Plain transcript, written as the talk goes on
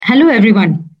Hello,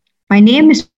 everyone. My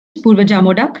name is Purva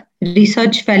Jamodak,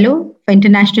 Research Fellow for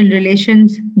International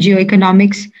Relations,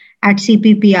 Geoeconomics at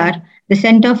CPPR, the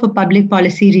Center for Public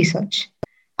Policy Research.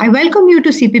 I welcome you to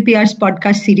CPPR's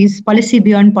podcast series, Policy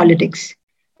Beyond Politics.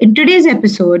 In today's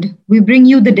episode, we bring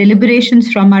you the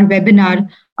deliberations from our webinar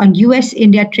on US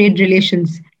India trade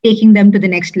relations, taking them to the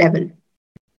next level.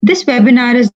 This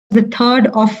webinar is the third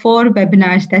of four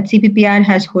webinars that CPPR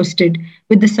has hosted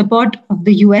with the support of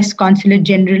the US Consulate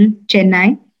General,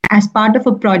 Chennai, as part of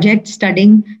a project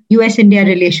studying US India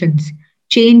relations,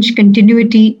 change,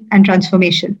 continuity, and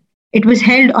transformation. It was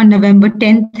held on November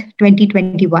 10th,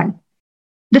 2021.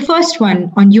 The first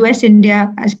one on US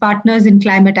India as partners in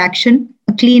climate action,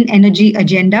 a clean energy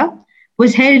agenda,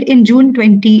 was held in June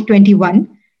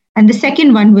 2021, and the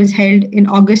second one was held in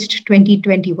August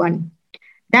 2021.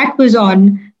 That was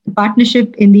on the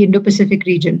partnership in the Indo-Pacific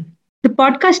region. The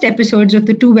podcast episodes of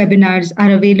the two webinars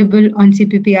are available on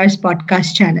CPPR's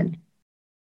podcast channel.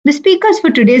 The speakers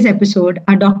for today's episode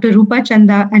are Dr. Rupa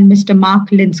Chanda and Mr. Mark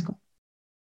Linscott.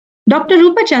 Dr.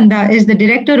 Rupa Chanda is the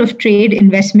Director of Trade,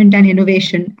 Investment and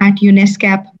Innovation at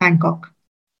UNESCAP, Bangkok.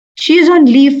 She is on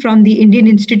leave from the Indian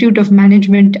Institute of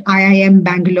Management, IIM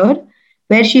Bangalore,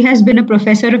 where she has been a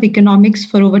professor of economics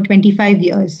for over 25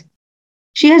 years.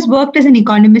 She has worked as an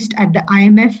economist at the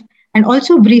IMF and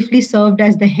also briefly served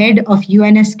as the head of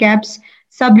UNESCAP's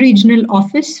sub-regional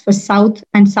office for South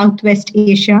and Southwest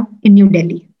Asia in New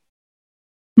Delhi.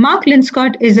 Mark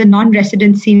Linscott is a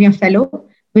non-resident senior fellow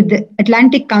with the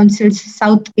Atlantic Council's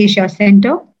South Asia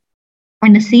Center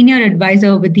and a senior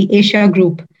advisor with the Asia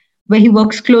Group, where he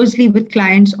works closely with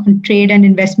clients on trade and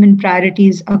investment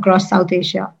priorities across South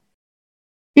Asia.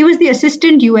 He was the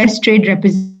Assistant US Trade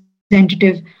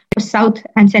Representative for South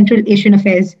and Central Asian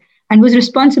Affairs and was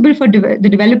responsible for the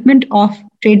development of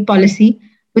trade policy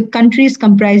with countries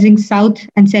comprising South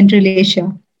and Central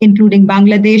Asia, including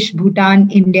Bangladesh, Bhutan,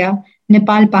 India,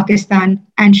 Nepal, Pakistan,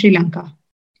 and Sri Lanka.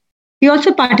 He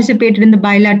also participated in the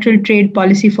Bilateral Trade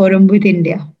Policy Forum with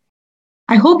India.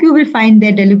 I hope you will find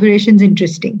their deliberations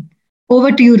interesting.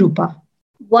 Over to you, Rupa.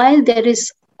 While there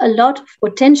is a lot of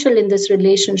potential in this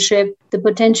relationship, the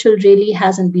potential really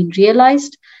hasn't been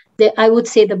realized. I would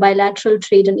say the bilateral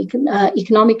trade and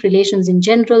economic relations in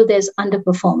general, there's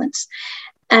underperformance.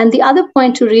 And the other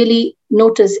point to really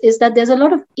notice is that there's a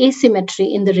lot of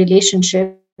asymmetry in the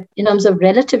relationship in terms of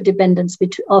relative dependence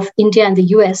of India and the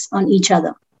US on each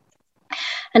other.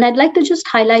 And I'd like to just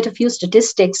highlight a few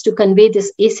statistics to convey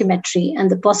this asymmetry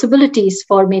and the possibilities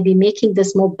for maybe making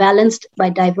this more balanced by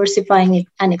diversifying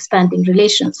and expanding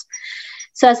relations.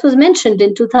 So as was mentioned,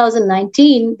 in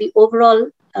 2019, the overall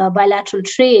bilateral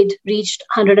trade reached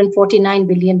 $149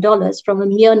 billion from a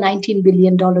mere $19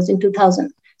 billion in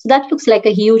 2000. So that looks like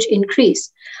a huge increase.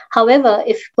 However,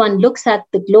 if one looks at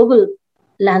the global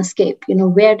landscape,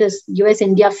 where does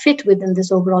US-India fit within this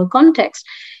overall context?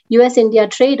 US-India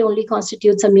trade only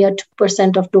constitutes a mere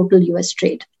 2% of total US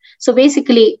trade. So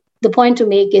basically, the point to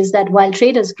make is that while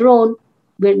trade has grown,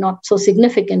 we're not so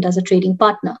significant as a trading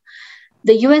partner.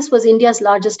 The US was India's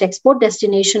largest export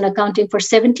destination, accounting for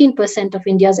 17% of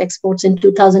India's exports in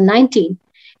 2019.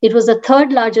 It was the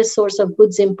third largest source of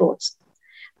goods imports.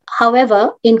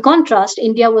 However, in contrast,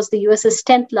 India was the US's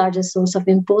 10th largest source of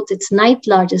imports, its 9th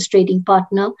largest trading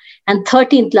partner, and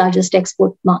 13th largest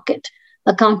export market,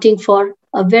 accounting for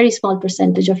a very small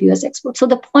percentage of US exports. So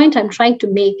the point I'm trying to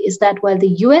make is that while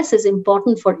the US is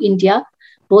important for India,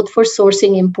 both for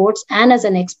sourcing imports and as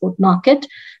an export market,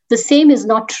 the same is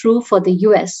not true for the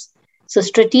US. So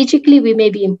strategically, we may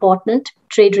be important.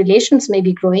 Trade relations may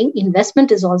be growing. Investment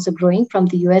is also growing from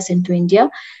the US into India.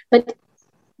 But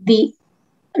the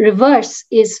reverse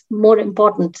is more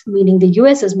important, meaning the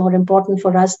US is more important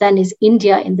for us than is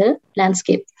India in the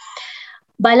landscape.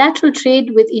 Bilateral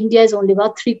trade with India is only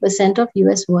about 3% of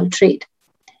US world trade.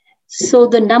 So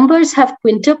the numbers have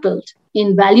quintupled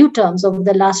in value terms over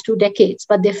the last 2 decades,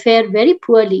 but they fare very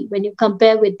poorly when you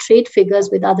compare with trade figures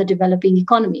with other developing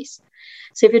economies.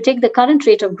 So if you take the current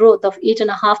rate of growth of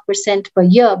 8.5% per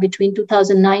year between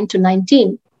 2009 to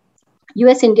 19,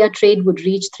 US-India trade would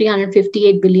reach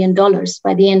 $358 billion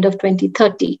by the end of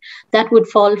 2030. That would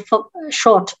fall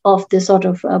short of the sort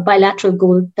of bilateral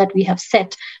goal that we have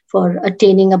set for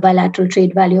attaining a bilateral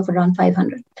trade value of around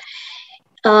 500.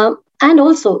 And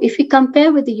also, if we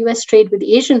compare with the US trade with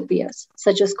Asian peers,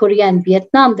 such as Korea and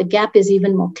Vietnam, the gap is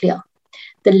even more clear.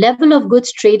 The level of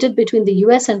goods traded between the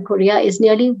US and Korea is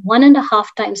nearly 1.5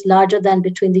 times larger than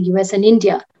between the US and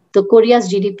India, though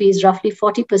Korea's GDP is roughly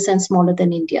 40% smaller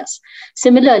than India's.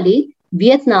 Similarly,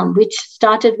 Vietnam, which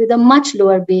started with a much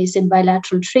lower base in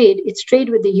bilateral trade, its trade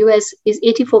with the US is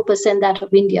 84% that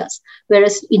of India's,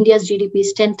 whereas India's GDP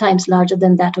is 10 times larger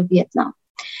than that of Vietnam.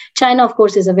 China, of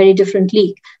course, is a very different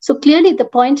league. So clearly, the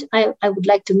point I would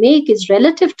like to make is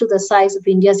relative to the size of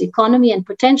India's economy and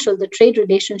potential, the trade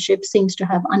relationship seems to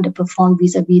have underperformed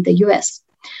vis-a-vis the US.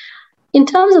 In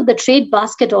terms of the trade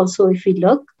basket also, if we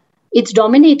look, it's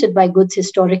dominated by goods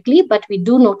historically, but we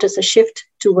do notice a shift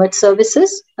towards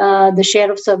services. The share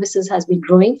of services has been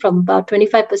growing from about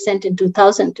 25% in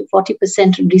 2000 to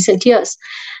 40% in recent years.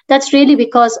 That's really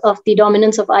because of the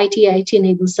dominance of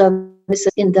IT-enabled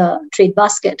services in the trade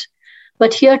basket.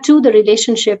 But here too, the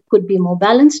relationship could be more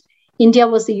balanced. India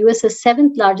was the US's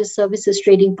seventh largest services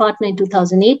trading partner in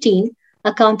 2018,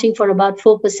 accounting for about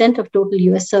 4% of total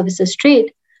US services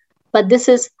trade. But this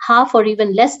is half or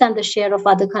even less than the share of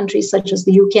other countries such as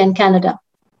the UK and Canada.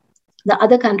 The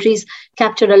other countries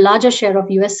capture a larger share of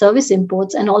US service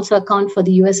imports and also account for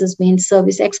the US's main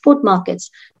service export markets,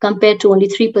 compared to only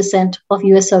 3% of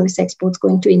US service exports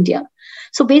going to India.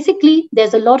 So basically,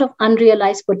 there's a lot of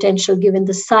unrealized potential given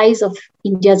the size of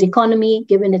India's economy,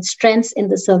 given its strengths in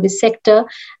the service sector,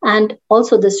 and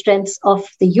also the strengths of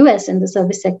the US in the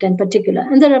service sector in particular.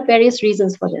 And there are various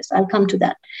reasons for this. I'll come to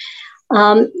that.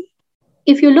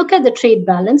 If you look at the trade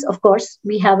balance, of course,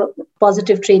 we have a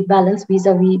positive trade balance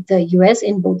vis-a-vis the US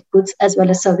in both goods as well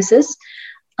as services.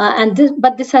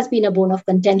 But this has been a bone of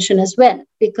contention as well,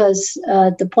 because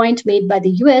the point made by the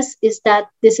US is that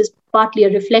this is partly a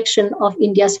reflection of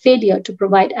India's failure to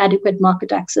provide adequate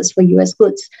market access for US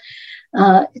goods.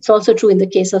 It's also true in the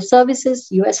case of services.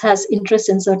 US has interest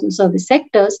in certain service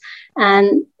sectors,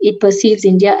 and it perceives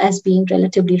India as being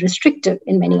relatively restrictive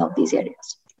in many of these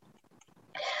areas.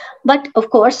 But of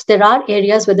course, there are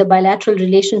areas where the bilateral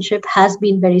relationship has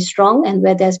been very strong and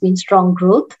where there's been strong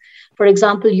growth. For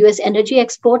example, US energy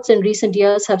exports in recent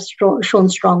years have shown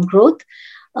strong growth.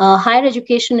 Higher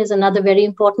education is another very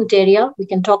important area. We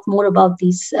can talk more about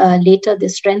these later, the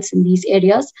strengths in these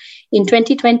areas. In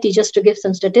 2020, just to give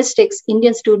some statistics,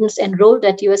 Indian students enrolled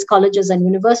at US colleges and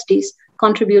universities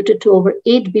contributed to over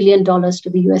 $8 billion to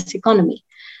the US economy.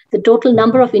 The total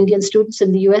number of Indian students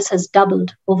in the US has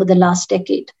doubled over the last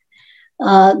decade.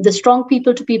 The strong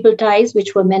people-to-people ties,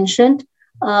 which were mentioned,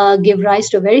 give rise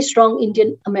to a very strong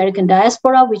Indian-American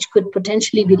diaspora, which could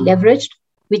potentially be leveraged,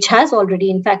 which has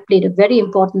already, in fact, played a very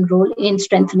important role in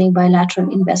strengthening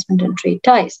bilateral investment and trade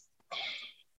ties.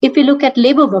 If we look at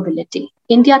labor mobility,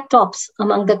 India tops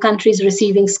among the countries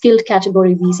receiving skilled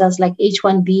category visas like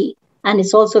H-1B, and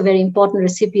it's also a very important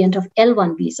recipient of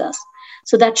L-1 visas.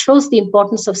 So that shows the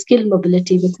importance of skilled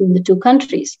mobility between the two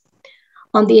countries.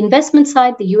 On the investment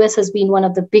side, the US has been one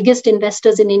of the biggest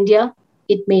investors in India.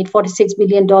 It made $46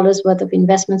 billion worth of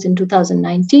investments in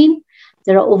 2019.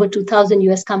 There are over 2,000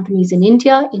 US companies in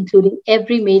India, including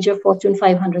every major Fortune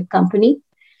 500 company.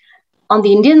 On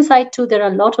the Indian side, too, there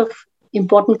are a lot of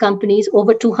important companies,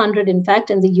 over 200, in fact,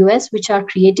 in the US, which are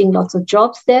creating lots of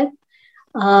jobs there.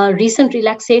 Recent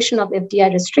relaxation of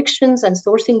FDI restrictions and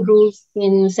sourcing rules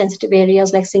in sensitive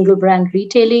areas like single brand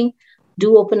retailing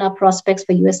do open up prospects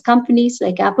for US companies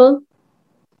like Apple.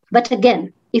 But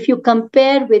again, if you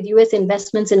compare with US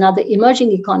investments in other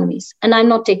emerging economies, and I'm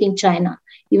not taking China,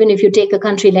 even if you take a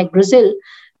country like Brazil,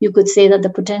 you could say that the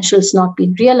potential has not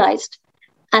been realized.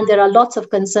 And there are lots of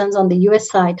concerns on the US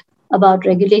side about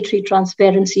regulatory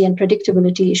transparency and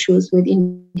predictability issues with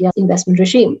India's investment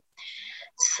regime.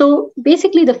 So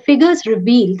basically, the figures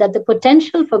reveal that the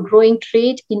potential for growing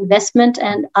trade, investment,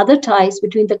 and other ties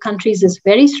between the countries is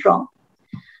very strong.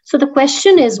 So the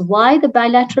question is why the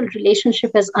bilateral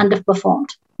relationship has underperformed.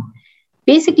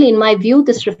 Basically, in my view,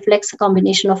 this reflects a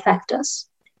combination of factors.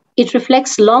 It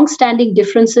reflects long-standing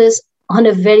differences on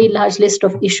a very large list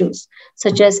of issues,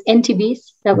 such as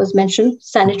NTBs, that was mentioned,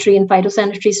 sanitary and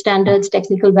phytosanitary standards,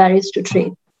 technical barriers to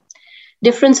trade,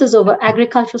 differences over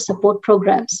agricultural support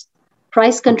programs,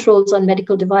 price controls on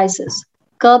medical devices,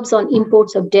 curbs on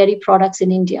imports of dairy products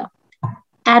in India,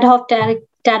 ad hoc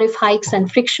tariff hikes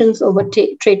and frictions over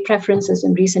trade preferences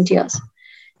in recent years,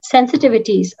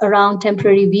 sensitivities around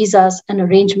temporary visas and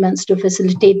arrangements to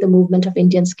facilitate the movement of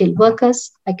Indian skilled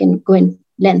workers. I can go in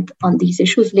length on these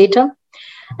issues later.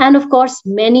 And of course,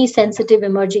 many sensitive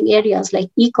emerging areas like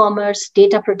e-commerce,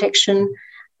 data protection,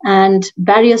 and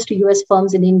barriers to US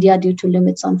firms in India due to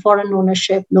limits on foreign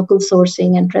ownership, local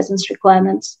sourcing, and presence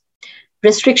requirements,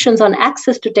 restrictions on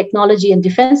access to technology and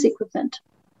defense equipment.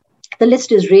 The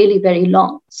list is really very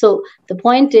long. So the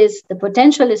point is the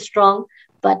potential is strong,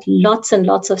 but lots and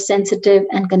lots of sensitive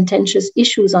and contentious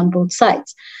issues on both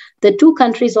sides. The two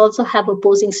countries also have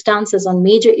opposing stances on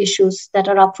major issues that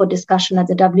are up for discussion at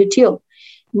the WTO.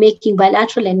 making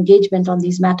bilateral engagement on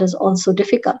these matters also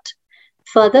difficult.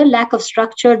 Further, lack of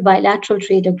structured bilateral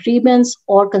trade agreements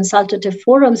or consultative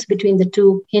forums between the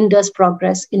two hinders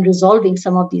progress in resolving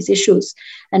some of these issues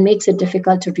and makes it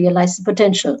difficult to realize the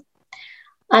potential.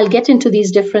 I'll get into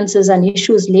these differences and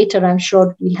issues later. I'm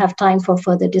sure we'll have time for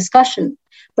further discussion.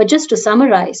 But just to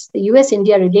summarize, the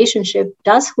US-India relationship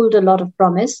does hold a lot of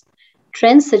promise.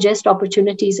 Trends suggest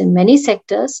opportunities in many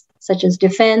sectors, such as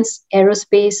defense,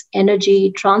 aerospace,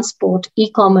 energy, transport,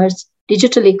 e-commerce,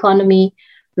 digital economy,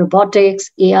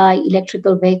 robotics, AI,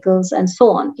 electrical vehicles, and so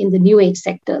on in the new age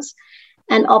sectors,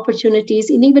 and opportunities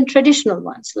in even traditional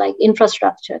ones like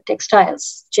infrastructure,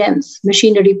 textiles, gems,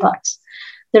 machinery parts.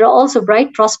 There are also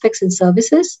bright prospects in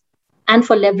services and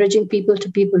for leveraging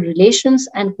people-to-people relations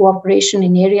and cooperation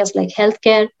in areas like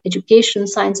healthcare, education,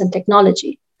 science, and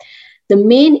technology. The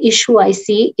main issue I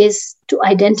see is to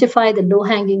identify the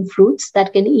low-hanging fruits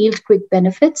that can yield quick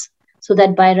benefits so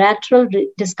that bilateral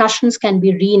discussions can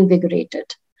be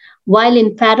reinvigorated. While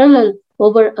in parallel,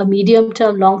 over a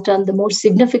medium-term, long-term, the more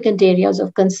significant areas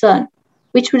of concern,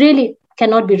 which really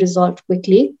cannot be resolved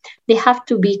quickly, they have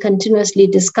to be continuously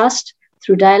discussed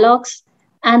through dialogues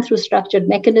and through structured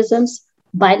mechanisms,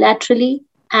 bilaterally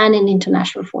and in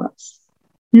international forums.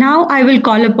 Now I will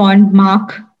call upon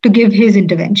Mark to give his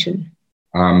intervention.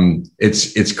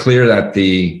 It's clear that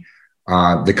the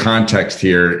context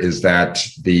here is that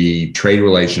the trade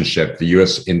relationship, the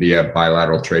U.S.-India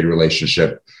bilateral trade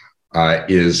relationship,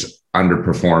 is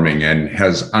underperforming and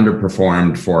has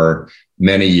underperformed for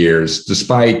many years,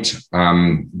 despite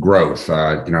growth,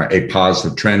 a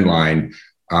positive trend line.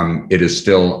 It is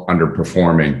still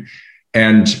underperforming,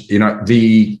 and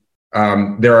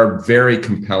there are very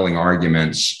compelling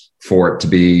arguments for it to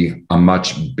be a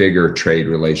much bigger trade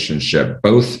relationship,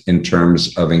 both in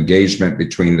terms of engagement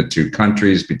between the two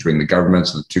countries, between the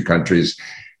governments of the two countries,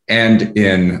 and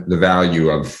in the value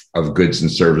of goods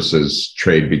and services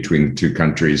trade between the two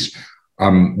countries.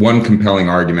 One compelling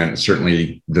argument is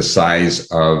certainly the size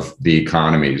of the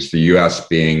economies, the U.S.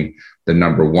 being the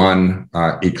number one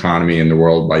economy in the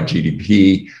world by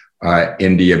GDP,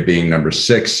 India being number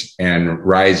 6 and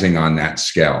rising on that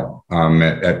scale.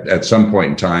 At some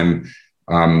point in time,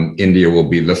 India will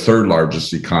be the 3rd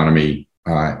largest economy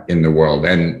in the world,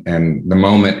 and the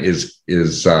moment is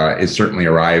certainly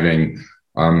arriving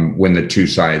when the two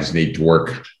sides need to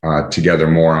work together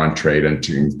more on trade and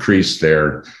to increase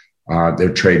their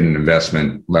trade and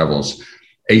investment levels.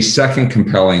 A second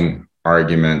compelling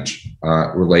argument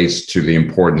relates to the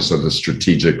importance of the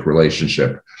strategic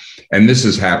relationship. And this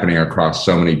is happening across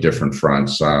so many different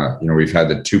fronts. We've had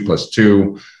the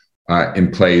 2+2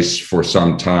 in place for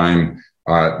some time.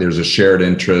 There's a shared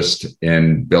interest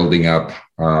in building up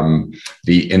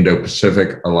the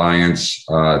Indo-Pacific Alliance.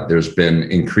 There's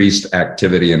been increased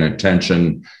activity and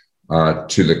attention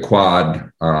to the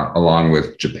Quad, along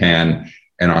with Japan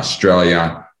and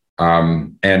Australia.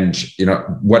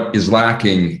 What is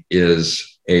lacking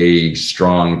is a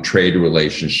strong trade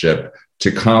relationship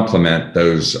to complement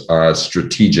those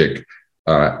strategic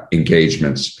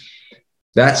engagements.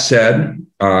 That said,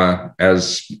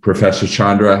 as Professor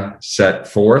Chandra set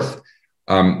forth,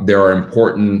 there are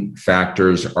important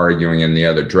factors arguing in the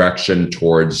other direction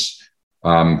towards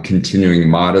continuing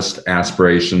modest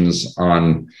aspirations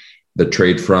on the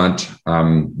trade front.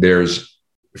 There's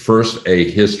first a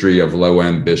history of low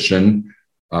ambition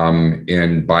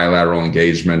in bilateral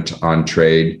engagement on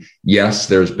trade. Yes,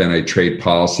 there's been a trade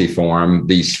policy forum,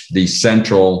 the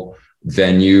central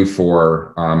venue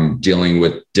for dealing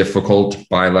with difficult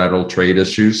bilateral trade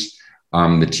issues.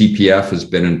 The TPF has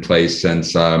been in place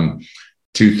since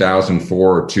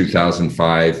 2004 or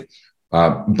 2005,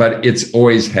 but it's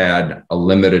always had a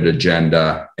limited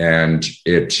agenda and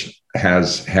it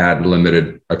has had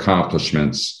limited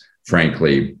accomplishments,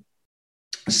 frankly.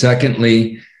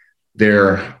 Secondly,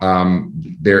 there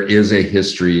is a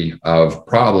history of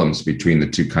problems between the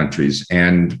two countries,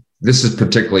 and this is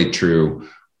particularly true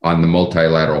on the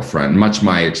multilateral front. Much of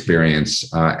my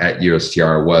experience at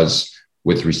USTR was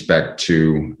with respect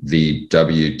to the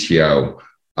WTO.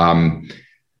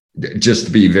 Just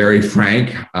to be very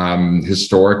frank,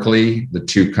 historically, the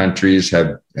two countries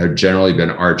have generally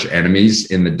been arch enemies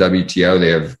in the WTO.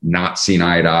 They have not seen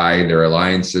eye to eye. Their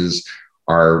alliances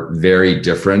are very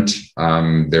different.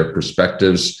 Their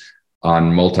perspectives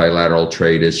on multilateral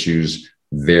trade issues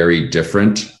very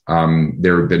different.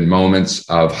 There have been moments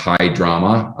of high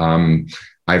drama.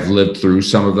 I've lived through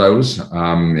some of those.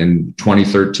 In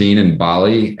 2013 in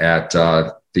Bali at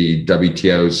the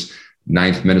WTO's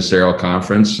 9th Ministerial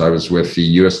Conference, I was with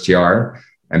the USTR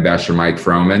Ambassador Mike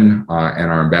Froman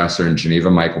and our ambassador in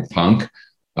Geneva, Michael Punk.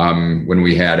 when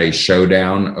we had a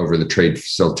showdown over the trade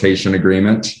facilitation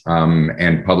agreement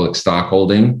and public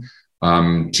stockholding,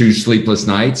 2 sleepless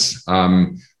nights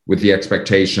with the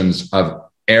expectations of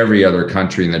every other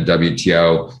country in the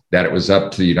WTO that it was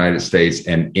up to the United States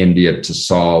and India to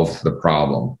solve the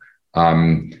problem.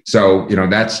 So,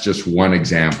 that's just one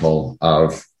example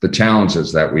of the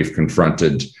challenges that we've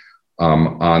confronted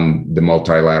on the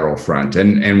multilateral front.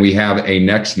 And we have a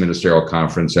next ministerial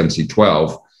conference,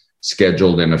 MC12,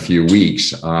 scheduled in a few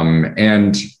weeks,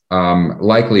 and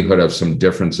likelihood of some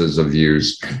differences of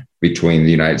views between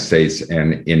the United States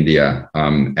and India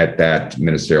at that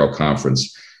ministerial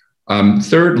conference.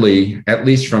 Thirdly, at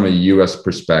least from a U.S.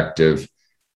 perspective,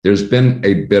 there's been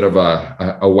a bit of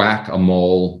a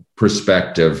whack-a-mole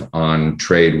perspective on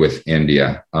trade with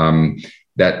India,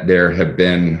 that there have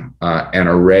been an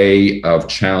array of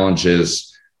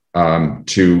challenges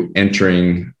to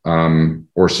entering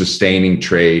or sustaining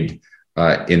trade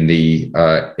in the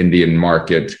Indian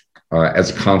market as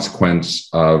a consequence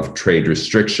of trade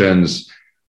restrictions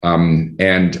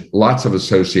and lots of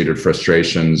associated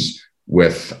frustrations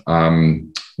with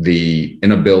the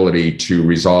inability to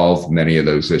resolve many of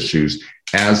those issues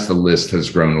as the list has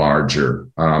grown larger,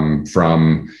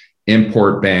 from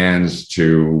import bans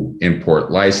to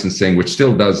import licensing, which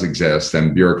still does exist,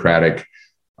 and bureaucratic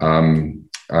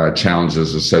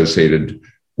challenges associated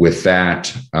with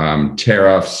that,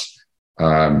 tariffs,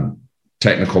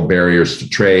 technical barriers to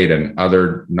trade and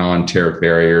other non-tariff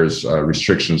barriers,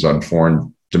 restrictions on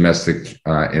foreign domestic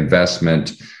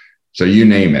investment. So you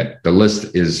name it, the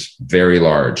list is very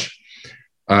large.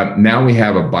 Now we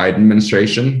have a Biden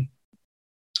administration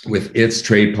with its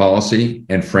trade policy,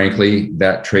 and frankly,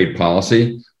 that trade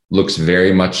policy looks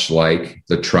very much like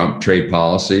the Trump trade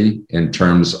policy in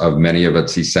terms of many of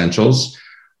its essentials.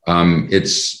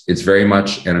 It's very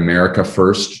much an America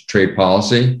First trade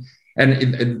policy.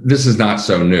 And this is not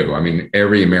so new. I mean,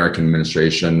 every American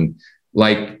administration,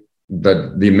 like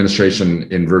the administration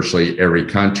in virtually every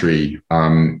country,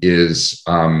 is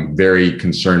very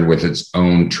concerned with its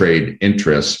own trade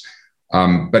interests.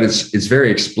 But it's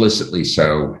very explicitly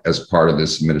so as part of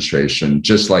this administration,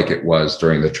 just like it was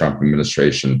during the Trump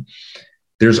administration.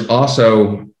 There's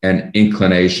also an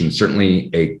inclination, certainly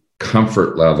a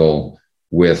comfort level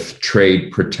with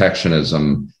trade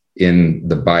protectionism in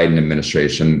the Biden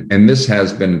administration. And this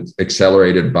has been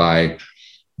accelerated by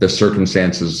the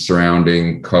circumstances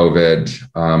surrounding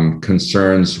COVID,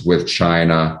 concerns with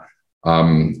China,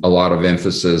 a lot of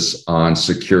emphasis on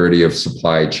security of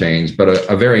supply chains, but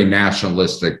a very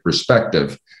nationalistic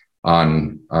perspective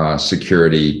on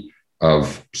security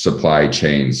of supply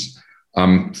chains.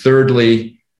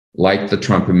 Thirdly, like the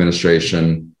Trump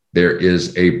administration, there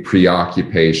is a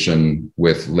preoccupation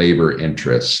with labor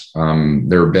interests.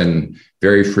 There have been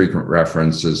very frequent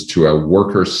references to a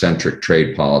worker-centric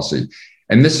trade policy.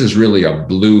 And this is really a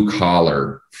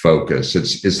blue-collar focus.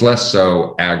 It's less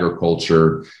so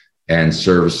agriculture and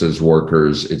services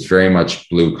workers. It's very much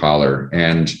blue-collar.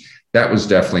 And that was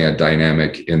definitely a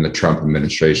dynamic in the Trump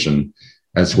administration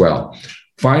as well.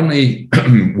 Finally,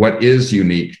 what is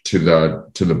unique to the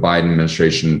Biden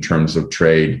administration in terms of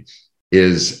trade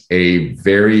is a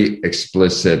very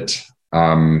explicit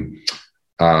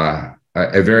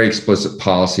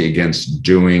policy against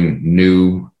doing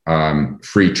new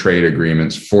free trade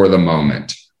agreements for the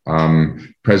moment.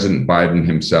 President Biden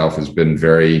himself has been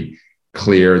very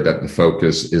clear that the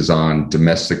focus is on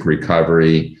domestic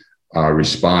recovery,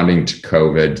 responding to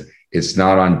COVID. It's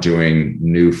not on doing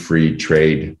new free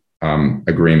trade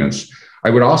agreements. I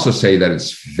would also say that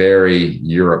it's very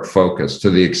Europe focused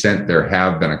to the extent there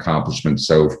have been accomplishments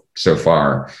so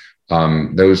far.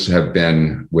 Those have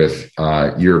been with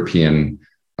European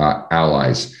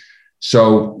allies.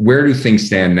 So where do things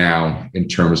stand now in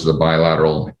terms of the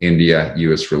bilateral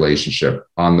India-US relationship?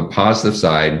 On the positive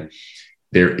side,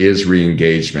 there is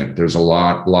re-engagement. There's a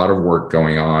lot of work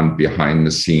going on behind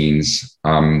the scenes,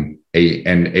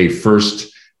 a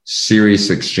first serious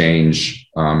exchange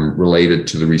related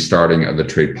to the restarting of the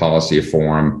Trade Policy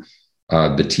Forum,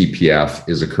 the TPF,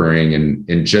 is occurring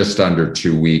in just under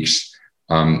 2 weeks.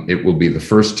 It will be the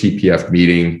first TPF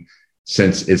meeting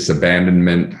since its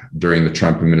abandonment during the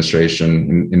Trump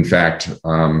administration. In fact,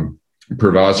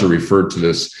 Purvaza referred to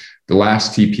this. The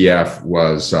last TPF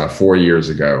was 4 years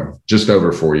ago, just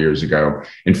over 4 years ago.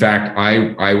 In fact,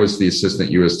 I was the assistant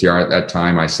USTR at that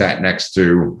time. I sat next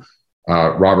to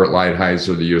Robert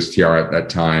Lighthizer, the USTR at that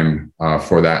time,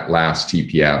 for that last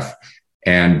TPF.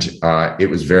 And it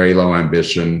was very low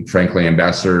ambition. Frankly,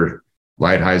 Ambassador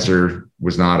Lighthizer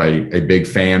was not a big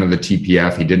fan of the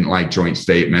TPF. He didn't like joint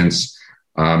statements.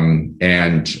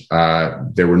 There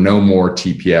were no more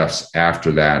TPFs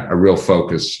after that, a real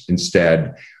focus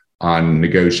instead on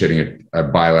negotiating a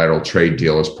bilateral trade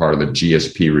deal as part of the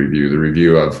GSP review, the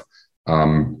review of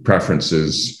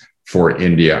preferences for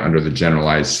India under the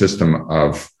generalized system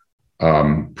of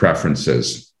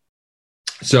preferences.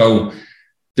 So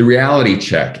the reality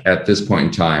check at this point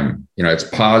in time, it's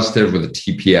positive with the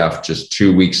TPF just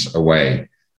 2 weeks away.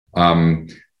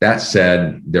 That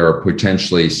said, there are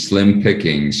potentially slim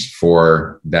pickings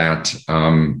for that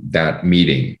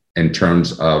meeting in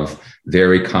terms of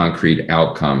very concrete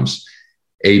outcomes.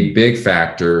 A big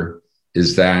factor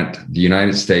is that the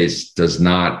United States does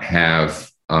not have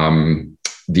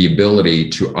the ability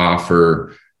to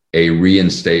offer a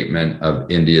reinstatement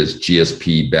of India's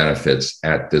GSP benefits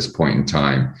at this point in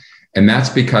time. And that's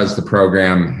because the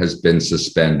program has been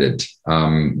suspended.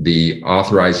 The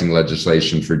authorizing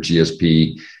legislation for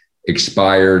GSP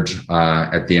expired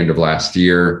at the end of last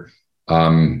year.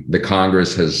 The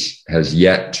Congress has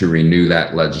yet to renew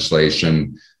that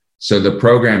legislation. So the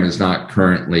program is not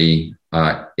currently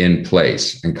in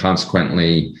place. And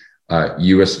consequently,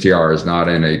 USTR is not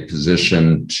in a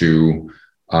position to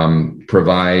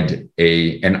provide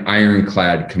an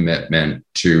ironclad commitment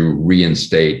to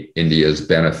reinstate India's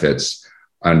benefits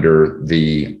under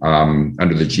the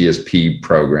GSP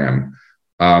program.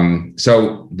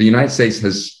 So the United States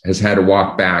has had to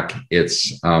walk back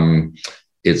its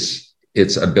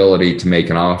ability to make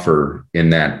an offer in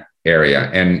that area,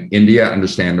 and India,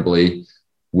 understandably,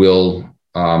 will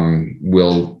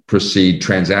proceed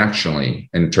transactionally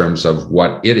in terms of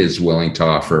what it is willing to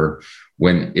offer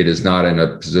when it is not in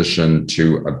a position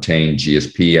to obtain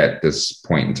GSP at this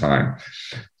point in time.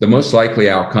 The most likely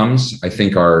outcomes, I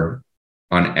think, are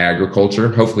on agriculture.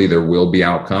 Hopefully there will be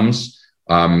outcomes.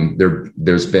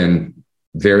 There's been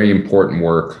very important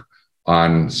work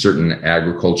on certain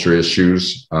agriculture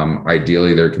issues.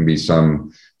 Ideally, there can be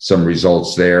some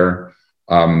results there.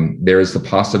 There is the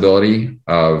possibility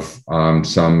of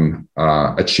some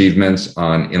achievements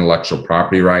on intellectual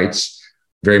property rights,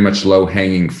 very much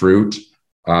low-hanging fruit.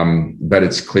 But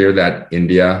it's clear that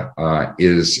India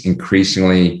is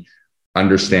increasingly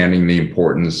understanding the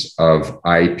importance of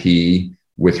IP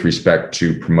with respect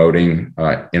to promoting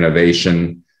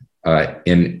innovation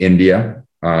in India.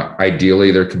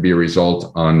 Ideally, there could be a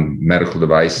result on medical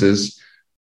devices.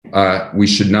 We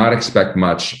should not expect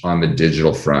much on the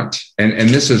digital front. And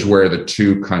this is where the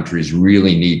two countries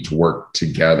really need to work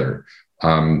together.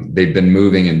 They've been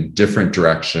moving in different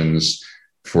directions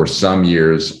for some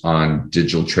years on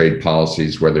digital trade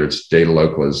policies, whether it's data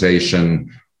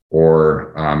localization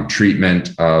or treatment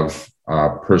of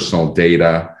personal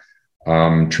data,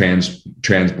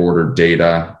 transborder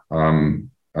data,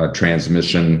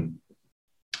 transmission.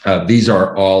 These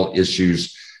are all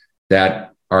issues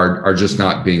that are just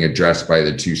not being addressed by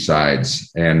the two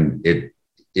sides. And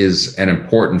it's an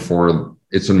important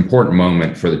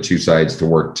moment for the two sides to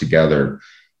work together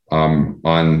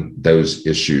on those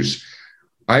issues.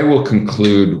 I will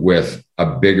conclude with a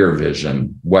bigger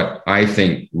vision, what I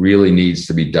think really needs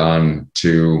to be done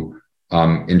to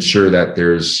ensure that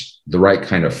there's the right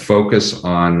kind of focus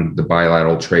on the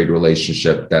bilateral trade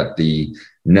relationship, that the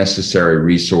necessary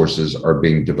resources are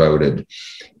being devoted.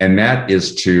 And that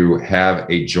is to have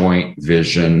a joint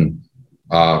vision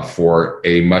for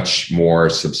a much more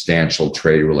substantial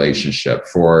trade relationship,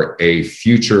 for a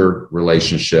future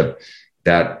relationship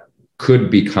that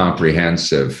could be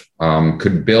comprehensive,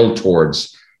 could build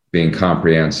towards being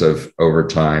comprehensive over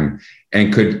time,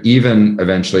 and could even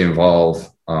eventually involve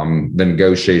the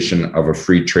negotiation of a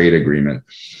free trade agreement.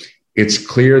 It's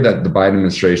clear that the Biden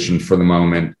administration for the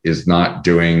moment is not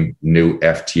doing new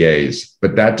FTAs,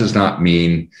 but that does not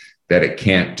mean that it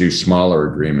can't do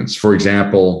smaller agreements. For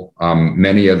example,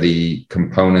 many of the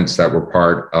components that were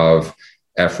part of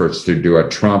efforts to do a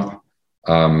Trump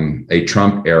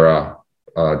era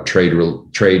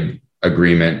trade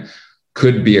agreement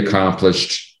could be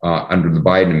accomplished under the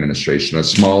Biden administration, a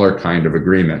smaller kind of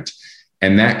agreement.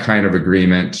 And that kind of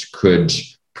agreement could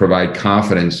provide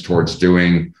confidence towards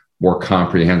doing more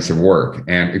comprehensive work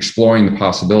and exploring the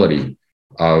possibility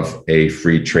of a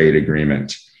free trade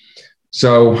agreement.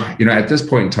 So, at this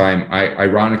point in time,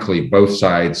 ironically, both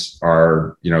sides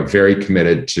are, very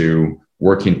committed to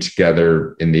working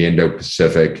together in the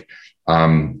Indo-Pacific.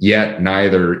 Yet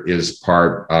neither is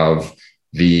part of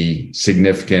the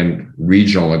significant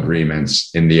regional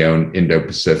agreements in the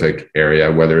Indo-Pacific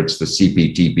area, whether it's the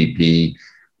CPTPP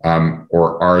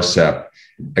or RCEP.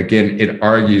 Again, it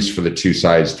argues for the two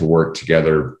sides to work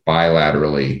together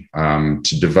bilaterally,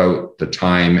 to devote the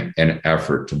time and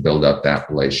effort to build up that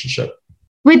relationship.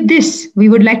 With this, we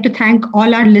would like to thank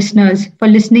all our listeners for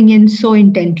listening in so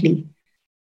intently.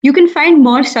 You can find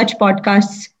more such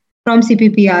podcasts from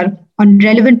CPPR on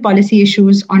relevant policy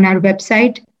issues on our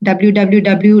website,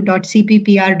 www.cppr.in,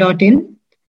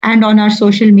 and on our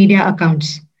social media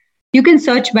accounts. You can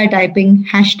search by typing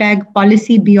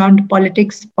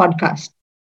 #PolicyBeyondPolitics podcast.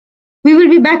 We will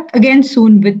be back again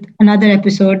soon with another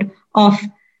episode of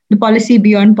the Policy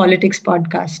Beyond Politics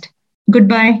podcast.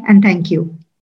 Goodbye and thank you.